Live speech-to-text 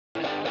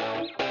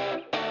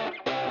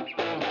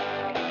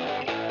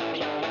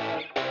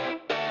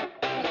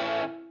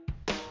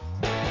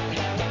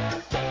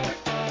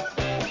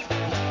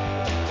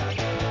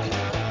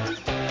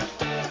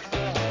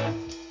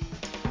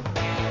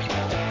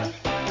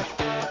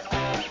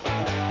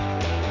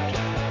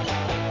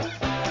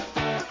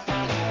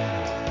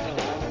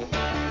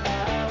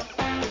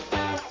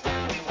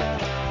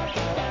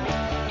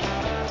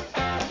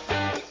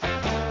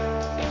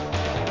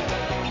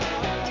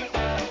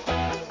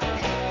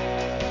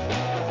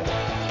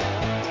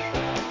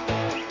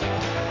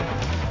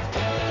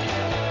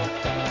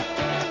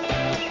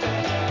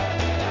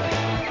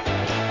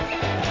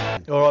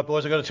All right,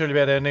 boys, I've got to tell you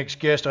about our next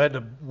guest. I had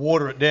to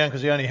water it down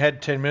because he only had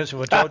 10 minutes.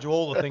 If I told you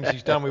all the things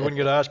he's done, we wouldn't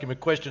get to ask him a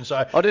question.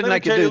 So I didn't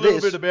make you do this. Let me tell you a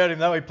little bit about him,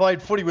 though. He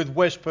played footy with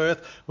West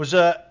Perth, was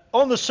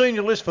on the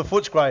senior list for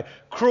Footscray.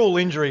 Cruel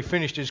injury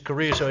finished his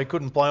career, so he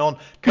couldn't play on.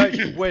 Coached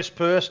at West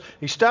Perth.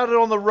 He started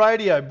on the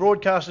radio,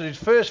 broadcasted his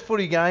first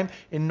footy game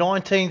in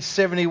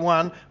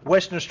 1971,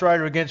 Western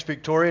Australia against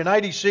Victoria. In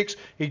 86,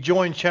 he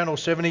joined Channel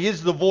 7. He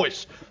is the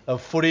voice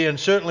of footy, and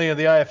certainly in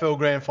the AFL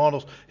Grand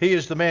Finals, he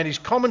is the man. He's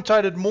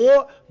commentated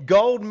more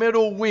gold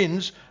medal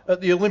wins at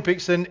the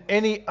Olympics than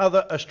any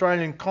other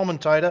Australian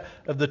commentator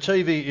of the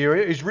TV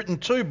era. He's written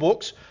 2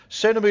 books,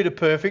 Centimetre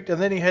Perfect, and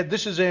then he had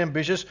This Is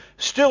Ambitious,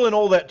 still in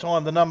all that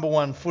time the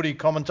 #1 footy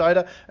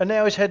commentator, and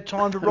now he's had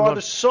time to write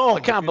a song.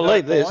 I can't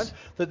believe this.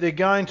 That they're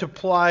going to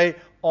play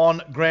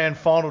on Grand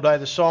Final Day,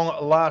 the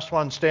song Last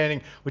One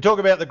Standing. We talk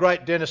about the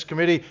great Dennis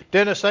Cometti.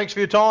 Dennis, thanks for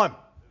your time.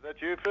 Is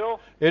that you, Phil?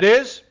 It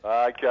is.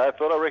 Okay, I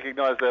thought I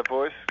recognised that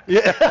voice.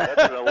 Yeah.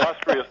 That's an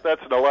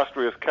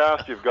illustrious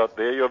cast you've got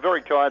there. You're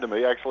very kind to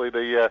me. Actually,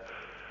 the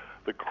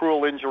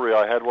cruel injury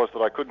I had was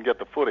that I couldn't get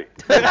the footy.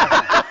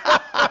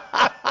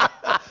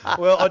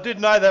 Well, I did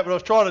know that, but I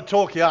was trying to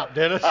talk you up,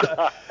 Dennis.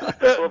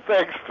 Well,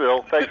 thanks,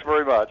 Phil. Thanks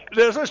very much.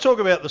 Dennis, let's talk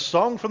about the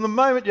song. From the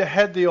moment you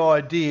had the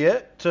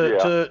idea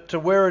to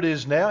where it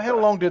is now, how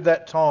long did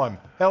that time?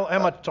 How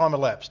much time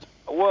elapsed?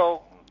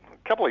 Well,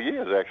 a couple of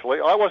years, actually.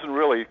 I wasn't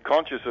really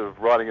conscious of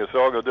writing a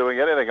song or doing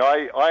anything.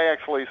 I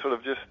actually sort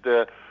of just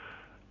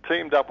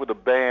teamed up with a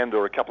band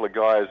or a couple of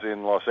guys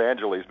in Los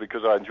Angeles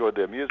because I enjoyed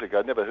their music.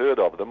 I'd never heard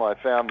of them. I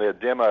found their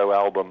demo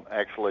album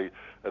actually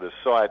at a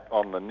site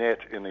on the net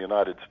in the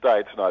United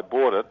States, and I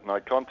bought it, and I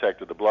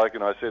contacted the bloke,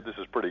 and I said, this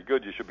is pretty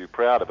good, you should be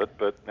proud of it.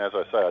 But as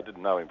I say, I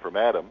didn't know him from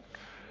Adam.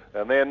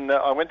 And then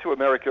I went to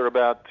America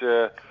about,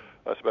 I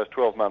suppose,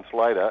 12 months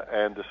later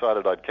and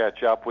decided I'd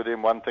catch up with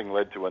him. One thing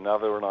led to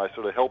another, and I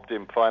sort of helped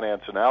him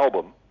finance an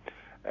album.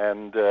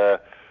 And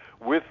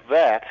with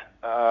that,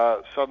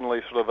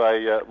 suddenly sort of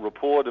a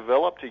rapport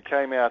developed. He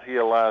came out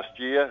here last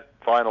year,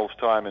 finals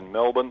time in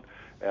Melbourne,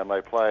 and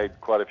they played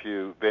quite a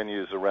few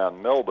venues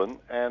around Melbourne.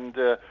 And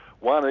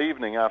one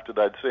evening after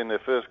they'd seen their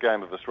first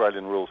game of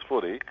Australian rules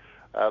footy,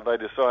 they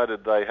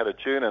decided they had a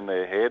tune in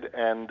their head,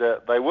 and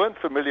they weren't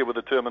familiar with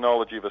the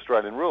terminology of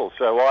Australian rules.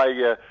 So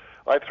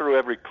I threw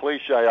every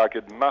cliche I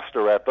could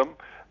muster at them,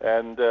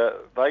 and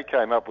they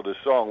came up with a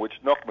song which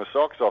knocked my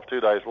socks off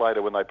 2 days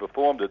later when they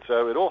performed it.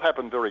 So it all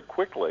happened very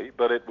quickly,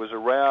 but it was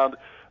around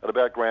at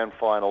about grand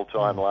final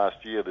time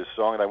last year, this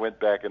song, and I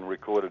went back and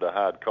recorded a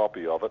hard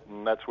copy of it,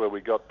 and that's where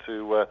we got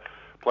to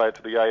play it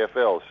to the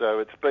AFL. So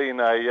it's been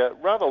a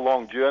rather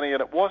long journey, and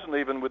it wasn't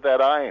even with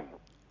that aim.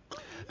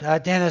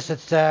 Dennis,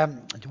 it's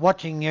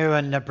watching you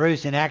and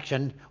Bruce in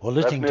action, or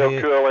listening to you.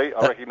 That's Neil Curley.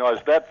 I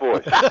recognise that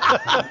voice.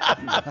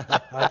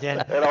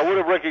 And I would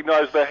have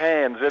recognised the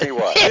hands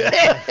anyway.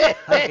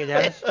 Thank you,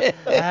 Dennis.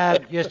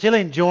 You're still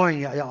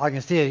enjoying, I can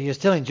see you're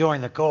still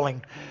enjoying the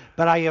calling,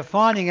 but are you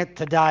finding it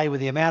today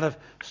with the amount of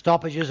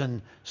stoppages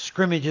and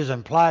scrimmages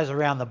and players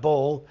around the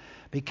ball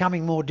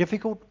becoming more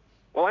difficult?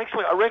 Well,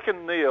 actually, I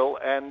reckon, Neil,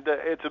 and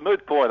it's a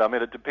moot point. I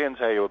mean, it depends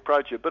how you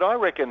approach it, but I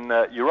reckon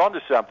you're onto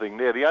something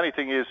there. The only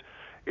thing is,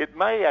 it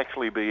may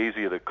actually be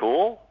easier to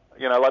call,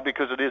 like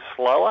because it is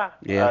slower.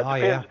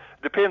 Yeah.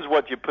 Depends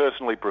what you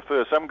personally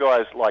prefer. Some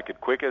guys like it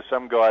quicker.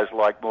 Some guys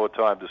like more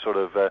time to sort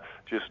of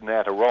just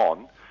natter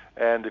on.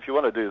 And if you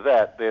want to do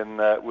that, then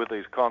with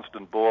these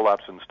constant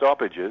ball-ups and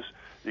stoppages,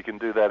 you can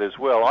do that as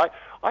well.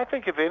 I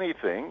think, if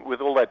anything,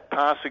 with all that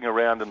passing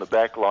around in the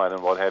back line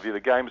and what have you, the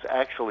game's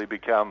actually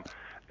become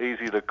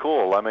easy to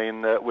call. I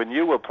mean, when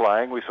you were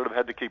playing, we sort of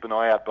had to keep an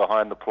eye out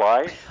behind the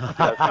play, see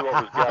what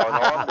was going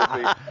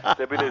on.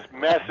 There'd be this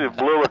massive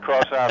blue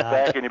across our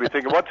back, and you'd be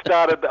thinking, what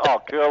started?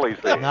 Curly's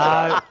there.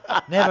 No,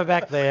 never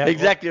back there.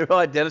 Exactly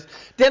right, Dennis.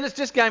 Dennis,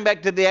 just going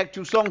back to the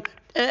actual song,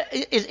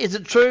 is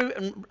it true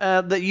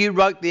that you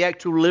wrote the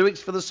actual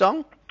lyrics for the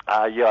song?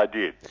 Yeah, I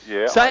did.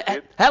 Yeah. So, I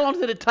did. How long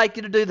did it take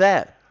you to do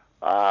that?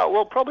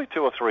 Well, probably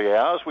 2 or 3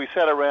 hours. We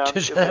sat around.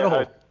 Just that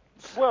all?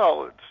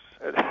 Well,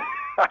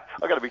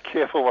 I've got to be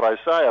careful what I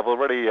say. I've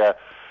already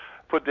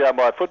put down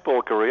my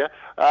football career.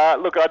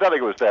 Look, I don't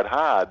think it was that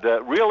hard.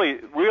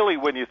 Really,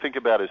 when you think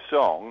about a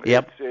song,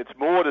 it's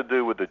more to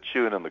do with the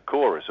tune and the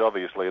chorus,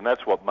 obviously, and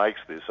that's what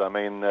makes this. I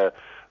mean, the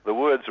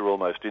words are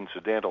almost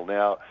incidental.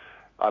 Now,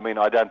 I mean,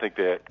 I don't think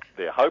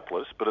they're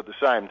hopeless, but at the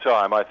same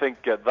time, I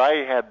think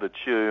they had the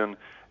tune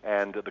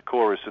and the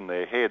chorus in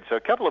their head. So a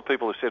couple of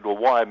people have said, well,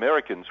 why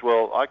Americans?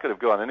 Well, I could have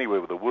gone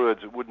anywhere with the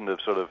words. It wouldn't have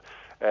sort of,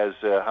 as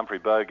Humphrey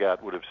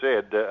Bogart would have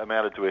said,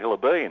 amounted to a hill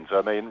of beans.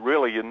 I mean,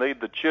 really, you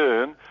need the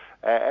tune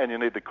and you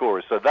need the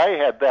chorus. So they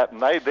had that,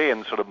 and they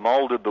then sort of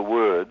moulded the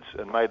words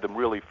and made them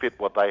really fit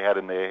what they had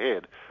in their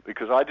head,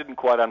 because I didn't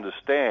quite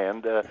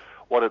understand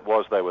what it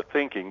was they were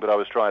thinking, but I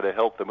was trying to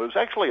help them. It was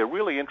actually a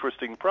really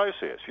interesting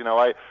process.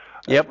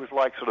 It was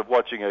like sort of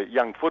watching a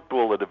young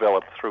footballer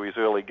develop through his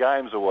early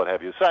games or what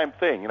have you. Same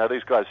thing.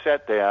 These guys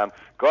sat down,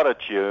 got a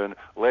tune,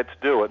 let's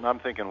do it. And I'm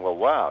thinking, well,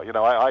 wow.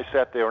 I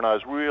sat there and I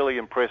was really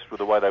impressed with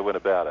the way they went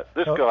about it.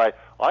 This guy,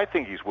 I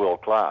think he's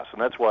world class,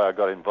 and that's why I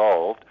got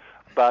involved.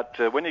 But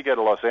when you go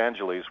to Los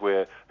Angeles,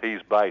 where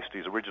he's based,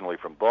 he's originally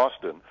from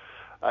Boston,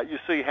 you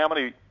see how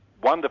many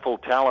wonderful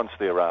talents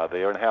there are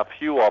there and how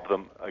few of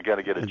them are going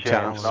to get a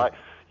chance. And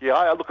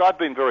look, I've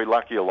been very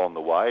lucky along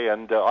the way,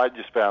 and I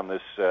just found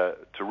this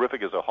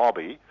terrific as a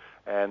hobby.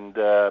 And,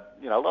 a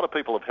lot of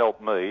people have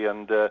helped me,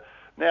 and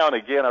now and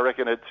again I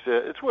reckon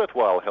it's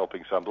worthwhile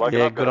helping some bloke.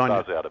 Yeah, I've got a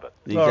buzz out of it.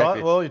 Exactly. All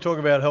right, well, you talk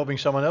about helping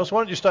someone else.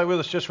 Why don't you stay with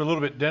us just for a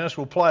little bit, Dennis?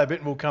 We'll play a bit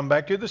and we'll come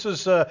back to you. This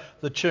is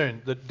the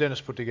tune that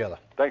Dennis put together.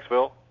 Thanks,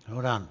 Phil.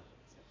 Well done.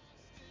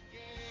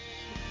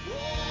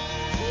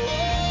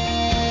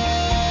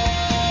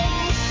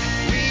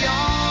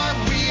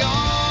 We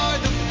are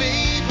the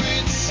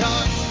favorite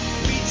sons.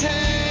 We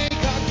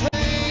take our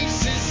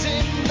places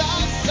in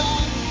the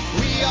sun.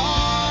 We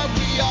are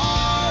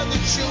the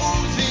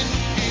chosen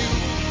few.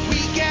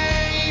 We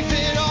gave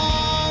it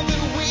all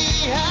that we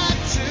had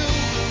to.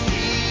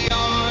 We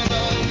are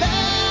the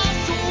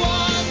last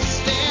ones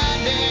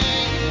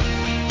standing.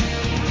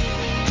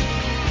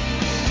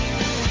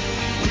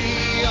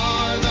 We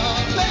are the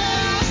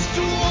last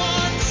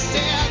ones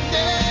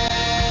standing.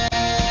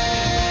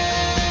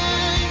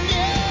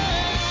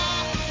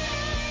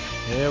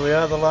 Yeah, we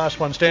are the last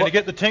one standing. To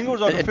get the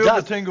tingles, I can It feel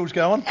does. the tingles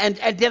going. And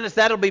Dennis,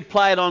 that'll be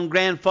played on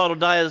grand final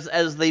day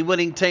as the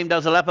winning team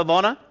does a lap of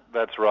honour.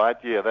 That's right.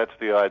 Yeah, that's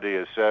the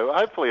idea. So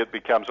hopefully it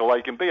becomes, although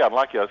you can be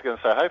unlucky, I was going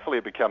to say, hopefully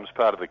it becomes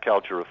part of the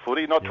culture of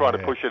footy, not trying to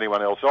push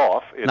anyone else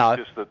off. It's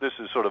just that this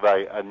is sort of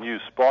a new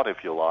spot,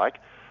 if you like.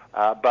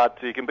 But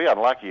you can be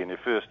unlucky in your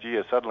first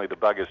year. Suddenly the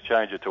buggers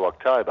change it to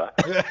October.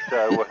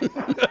 So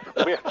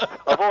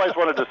I've always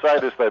wanted to say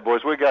this, though,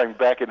 boys. We're going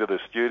back into the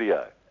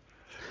studio.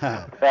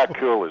 How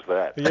cool is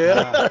that?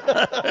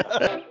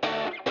 Yeah.